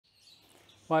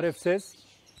Բարև ձեզ,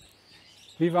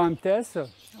 Վիվա-ՄՏՍ-ը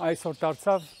այսօր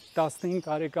դարձավ 15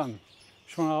 տարեկան,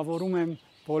 շնորհավորում եմ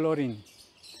բոլորին։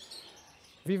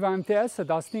 Վիվա-ՄՏՍ-ը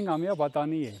 15-ամյա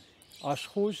պատանի է,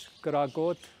 աշխույժ,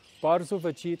 կրակոտ, պարզ ու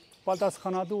վճիտ,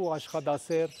 պատասխանատու ու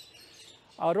աշխատասեր,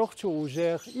 առողջ ու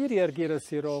ուժեղ, իր երկիրը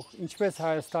սիրող, ինչպես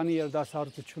Հայաստանի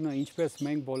երիտասարդությունը, ինչպես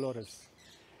մենք բոլորս։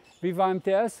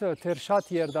 Վիվա-ՄՏՍ-ը թեր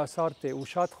շատ երիտասարդ է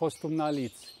ու շատ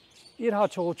խոստումնալից, իր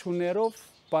հաջողություններով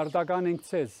պարտական ենք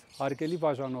ձեզ, հարգելի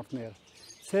բաժանորդներ,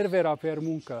 ձեր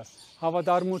վերաբերմունքը,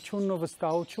 հավատարմությունն ու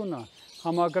վստահությունը,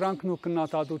 համակրանքն ու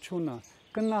քննադատությունը,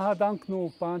 քննադատանքն ու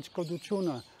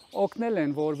պահանջկոտությունը օգնել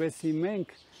են, որովհետեւ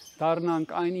մենք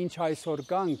դառնանք այն, ինչ այսօր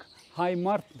կանք, հայ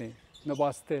մարդն է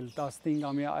նպաստել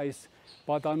 15-ամյա այս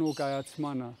պատանու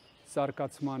կայացմանը,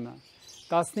 զարգացմանը։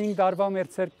 15 տարվա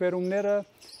մեր ձեռքբերումները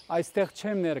այստեղ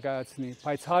չեմ ներկայացնի,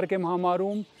 բայց հարկ եմ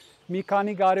համարում մի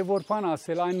քանի կարևոր բան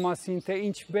ասել այն մասին, թե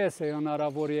ինչպես է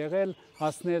հնարավոր եղել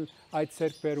հասնել այդ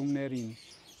ձեռքբերումներին։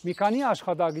 Մի քանի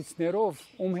աշխատակիցներով,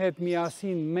 ում հետ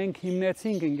միասին մենք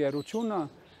հիմնեցինք ընկերությունը,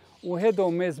 ու հետո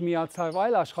մեզ միացավ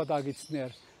այլ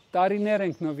աշխատակիցներ, տարիներ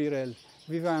ենք նվիրել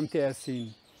Վիվա-ՄՏՍ-ին։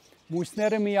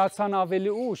 Մյուսները միացան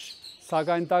ավելի ուշ,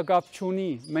 սակայն դա կապ չունի,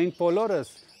 մենք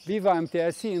բոլորս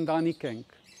Վիվա-ՄՏՍ-ի ընտանիք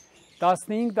ենք։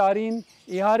 15 տարին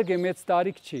իհարկե մեծ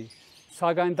տարիք չի,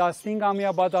 սակայն 15-ամյա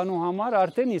պատանու համար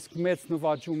արդեն իսկ մեծ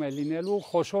նվաճում է լինելու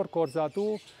խոշոր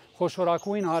գործատու,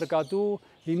 խոշորագույն հարկատու,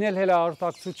 լինել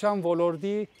հելահաղորդակցության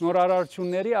ոլորտի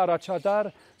նորարարությունների առաջատար,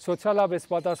 սոցիալապես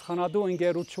պատասխանատու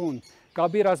ընկերություն,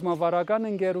 կապի ռազմավարական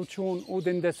ընկերություն ու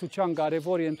տնտեսության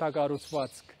կարևոր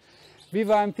ենթակառուցվածք։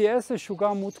 Վիվա-ՄՏՍ-ը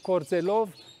շուկա մուտք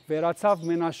գործելով վերացավ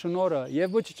մենաշնորհը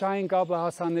եւ բջջային կապը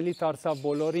հասանելի դարձավ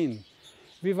բոլորին։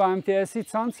 Վիվա-ՄՏՍ-ի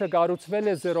ցանցը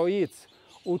կառուցվել է զրոյից,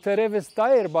 ու թերևս դա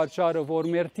էր պատճառը, որ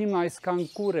մեր թիմն այսքան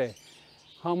կուր է,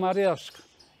 համարյաշք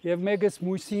եւ մեգս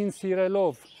մույսին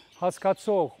սիրելով,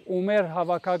 հասկացող ու մեր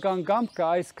հավաքական կամքը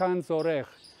այսքան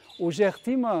զորեղ։ Ուժեղ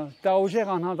թիմը դա ուժեղ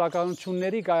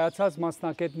անհատականությունների կայացած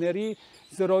մասնակիցների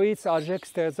զրոյից արժեք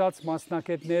ստեղծած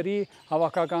մասնակիցների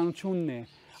հավաքականությունն է։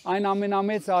 Այն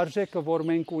ամենամեծ արժեքը, որ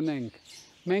մենք ունենք։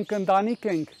 Մենք ընտանիք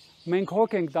ենք, մենք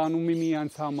հոգ ենք տանում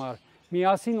միմյանց համար,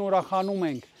 միասին ուրախանում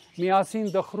ենք, միասին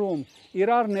դխրում,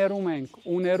 իրար ներում ենք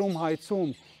ու ներում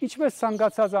հայցում, ինչպես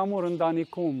ցանկացած ամուր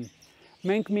ընտանիքում։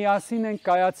 Մենք միասին ենք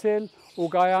կայացել ու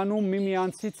կայանում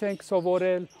միմյանցից ենք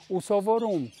սովորել ու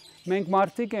սովորում։ Մենք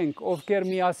մարդիկ ենք, ովքեր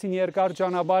միասին երկար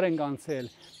ճանապարհ ենք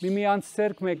անցել, միմյանց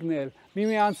ձեռք մեկնել,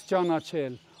 միմյանց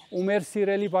ճանաչել, ու մեր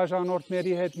սիրելի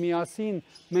բաժանորդների հետ միասին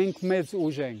մենք մեծ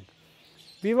ուժ ենք։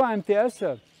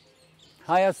 Վիվա-ՄՏՍ-ը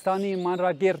Հայաստանի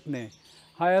մանրակերտն է,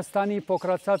 Հայաստանի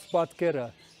փոքրացած պատկերը,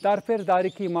 տարբեր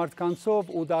տարիքի մարդկանցով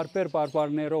ու տարբեր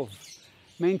բարբառներով։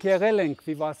 Մենք եղել ենք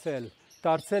Վիվասել,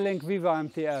 դարձել ենք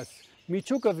Վիվա-ՄՏՍ,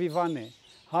 միջուկը Վիվան է,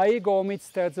 հայի կողմից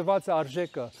ստեղծված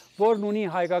արժեքը, որն ունի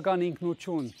հայկական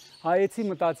ինքնություն, հայեցի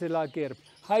մտածելակերպ,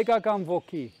 հայկական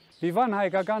ոգի։ Վիվան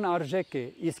հայկական արժեք է,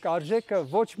 իսկ արժեքը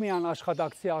ոչ միայն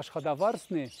աշխատակցի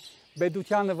աշխատավարձն է,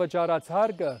 պետությանը վճարած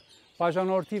հարկը,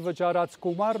 բաժանորդի վճարած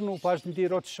գումարն ու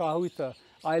բաժնետիրոջ շահույթը,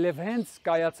 այլև հենց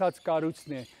կայացած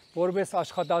կառույցն է, որպես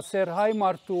աշխատասեր հայ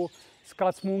մարդու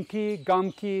զգացմունքի,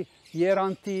 կամքի,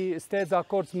 եռանդի,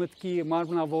 ստեղծագործ մտքի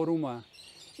մարմնավորումը։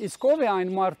 Իսկ ով է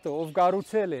այն մարդը, ով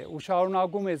կառուցել է ու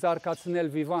շարունակում է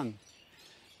զարգացնել Վիվան։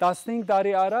 15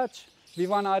 տարի առաջ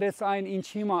Վիվան արեց այն, ինչ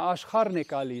հիմա աշխարհն է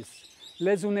գալիս։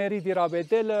 Լեզուների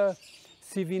դիրապետելը,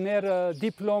 CV-ները,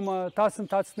 դիպլոմը,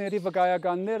 դասընթացների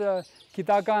վկայականները,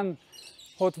 գիտական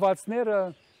հոդվածները,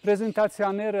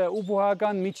 պրեզենտացիաները ու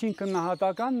բուհական միջին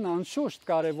քննադատականն անշուշտ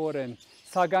կարևոր են,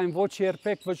 սակայն ոչ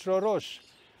երբեք վճռորոշ։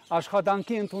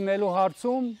 Աշխատանքի ընդունելու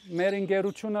հարցում մեր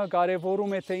ընկերությունը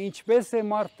կարևորում է, թե ինչպես է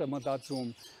մարդը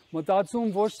մտածում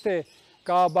ոչ թե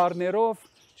կաղաբարներով,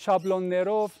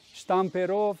 շաբլոններով,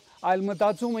 շտամպերով, այլ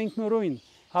մտածում ինքնուրույն,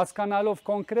 հասկանալով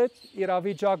կոնկրետ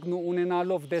իրավիճակն ու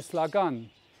ունենալով տեսլական։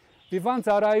 Վիվան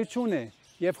ծառայություն է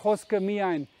եւ խոսքը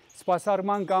միայն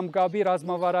սպասարկման կամ կապի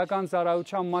ռազմավարական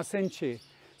ծառայության մասին չի։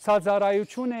 Սա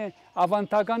ծառայություն է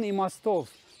ավանդական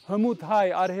իմաստով, հմուտ հայ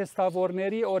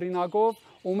արհեստավորների օրինակով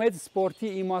ու մեծ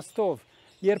սպորտի իմաստով,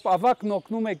 երբ ավակն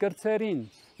օգնում է գրծերին,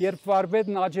 երբ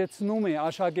վարպետն աճեցնում է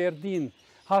աշակերտին,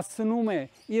 հասցնում է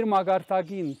իր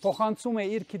մագարտակին, փոխանցում է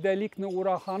իր գիտելիքն ու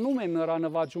ուրախանում է նրա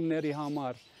նվաճումների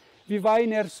համար։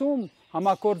 Վիվայի ներսում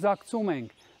համագործակցում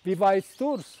ենք, Վիվայից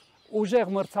դուրս ուժեղ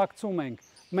մրցակցում ենք,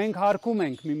 մենք հարգում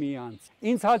ենք միմյանց։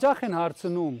 Ինձ հաճախ են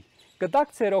հարցնում,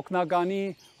 կտաք ձեր օգնականի,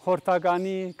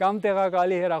 խորհրդականի կամ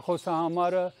տեղակալի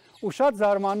հեռախոսահամարը ու շատ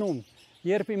զարմանում,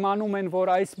 երբ իմանում են,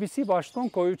 որ այսպիսի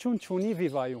պաշտոն գոյություն չունի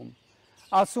Վիվայում։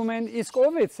 ասում են իսկ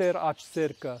ով է ծեր աջ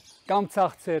ցերկը կամ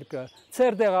ցախ ցերկը,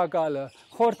 ծեր դեղակալը,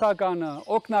 խորտականը,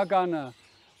 օկնականը,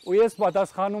 ու ես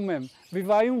պատասխանում եմ,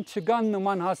 Վիվայում չկան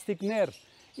նման հաստիկներ,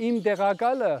 իմ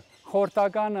դեղակալը,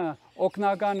 խորտականը,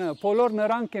 օկնականը, բոլոր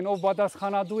նրանք են, ով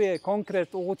պատասխանատու է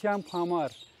կոնկրետ ուղղությամբ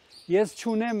համար։ Ես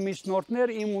չունեմ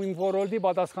միջնորդներ իմ ու իմ ոլորտի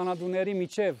պատասխանատուների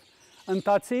միջև։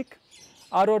 Ընթացիկ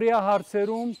առօրյա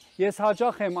հարցերում ես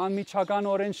հաճախ եմ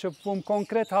անմիջականորեն շփվում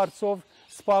կոնկրետ հարցով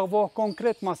սպառվող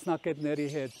կոնկրետ մասնակիցների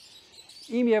հետ։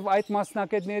 Իմ եւ այդ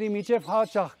մասնակիցների միջև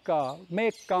հաճախ կա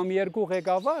 1 կամ 2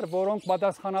 ղեկավար, որոնք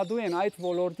պատասխանատու են այդ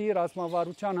ոլորտի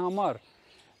ռազմավարության համար։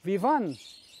 Վիվան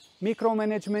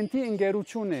միկրոմենեջմենտի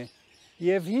ընկերություն է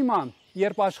եւ հիմա,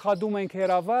 երբ աշխատում ենք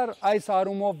հեռավար, այս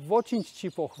առումով ոչինչ չի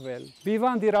փոխվել։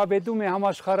 Վիվան դիրաբետում է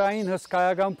համաշխարհային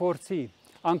հսկայական փորձի։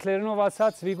 Անգլերենով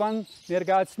ասած, Վիվան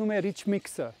ներկայացնում է rich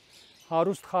mix-ը,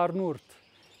 հարուստ խառնուրդ։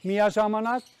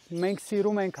 Միաժամանակ մենք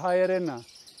սիրում ենք հայերենը,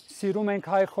 սիրում ենք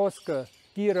հայ խոսքը,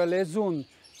 գիրը, լեզուն,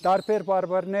 տարբեր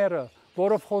բարբառները,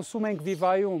 որով խոսում ենք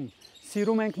Վիվայում,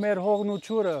 սիրում ենք մեր հողն ու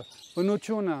ջուրը,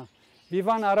 բնությունը։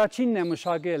 Վիվան առաջինն է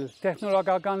մշակել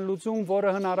տեխնոլոգիական լուծում,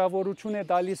 որը հնարավորություն է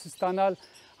տալիս ստանալ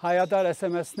հայադար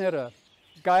SMS-ները։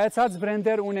 Կայացած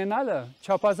բրենդեր ունենալը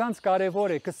չափազանց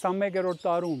կարևոր է 21-րդ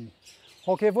դարում։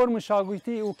 Հոգևոր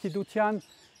մշակույթի ու գիտության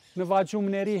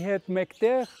նվաճումների հետ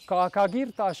մեկտեղ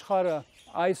քաղաքագիրտ աշխարհը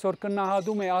այսօր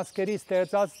գնահատում է ազգերի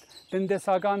ստեղծած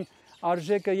տնտեսական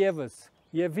արժեքը եւս,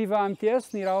 եւ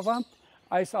Վիվա-ՄՏՍ-ն իրավամբ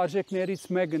այս արժեքներից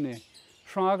մեկն է։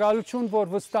 Շնորհակալություն,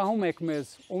 որ վստահում եք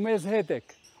մեզ ու մեզ հետ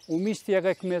եք, ու միշտ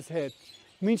եղեք մեզ հետ։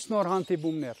 Մինչ նոր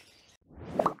հանդիպումներ։